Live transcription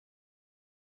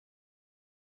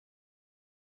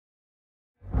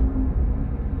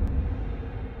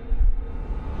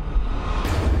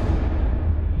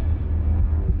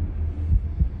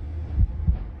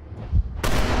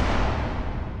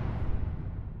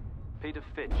Peter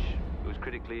Fitch, who was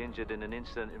critically injured in an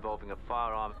incident involving a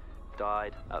firearm,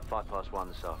 died at 1:05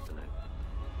 this afternoon.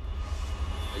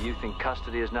 A youth in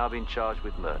custody has now been charged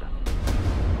with murder.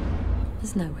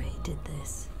 There's no way he did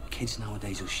this. Kids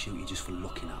nowadays will shoot you just for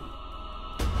looking at them.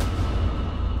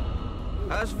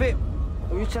 How's Vip?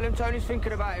 Will you tell him Tony's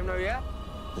thinking about him, though, yeah?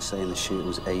 They're saying the shooter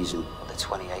was Asian. The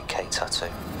 28K tattoo.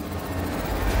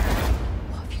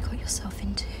 What have you got yourself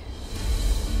into?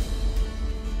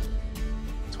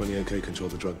 28K control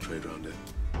the drug trade around here.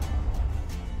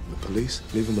 The police?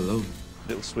 Leave them alone.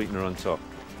 Little sweetener on top.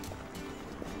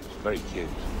 Very cute.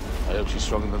 I hope she's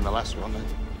stronger than the last one, then.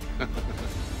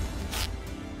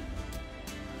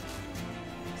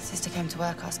 Sister came to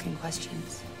work asking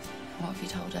questions. What have you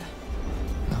told her?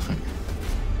 Nothing.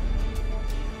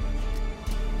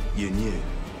 You knew.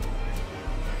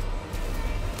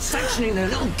 Sanctioning their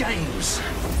little games.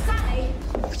 Sally!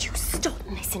 Would you stop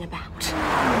messing about?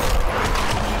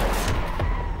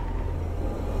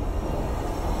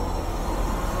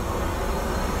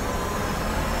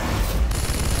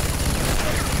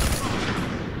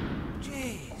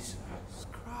 Jesus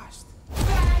Christ.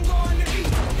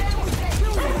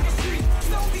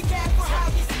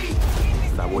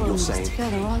 Is that what you're saying?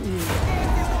 Together, aren't you? You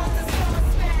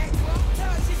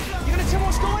gonna tell me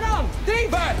what's going on?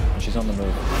 Deeva! She's on the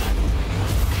move.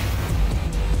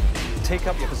 Take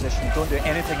up your position. Don't do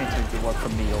anything until you work for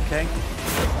me, okay?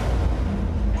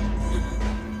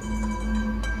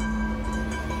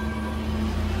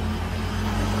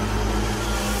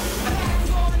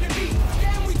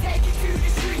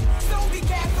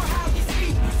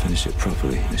 Finish it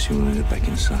properly, unless you want to get back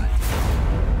inside.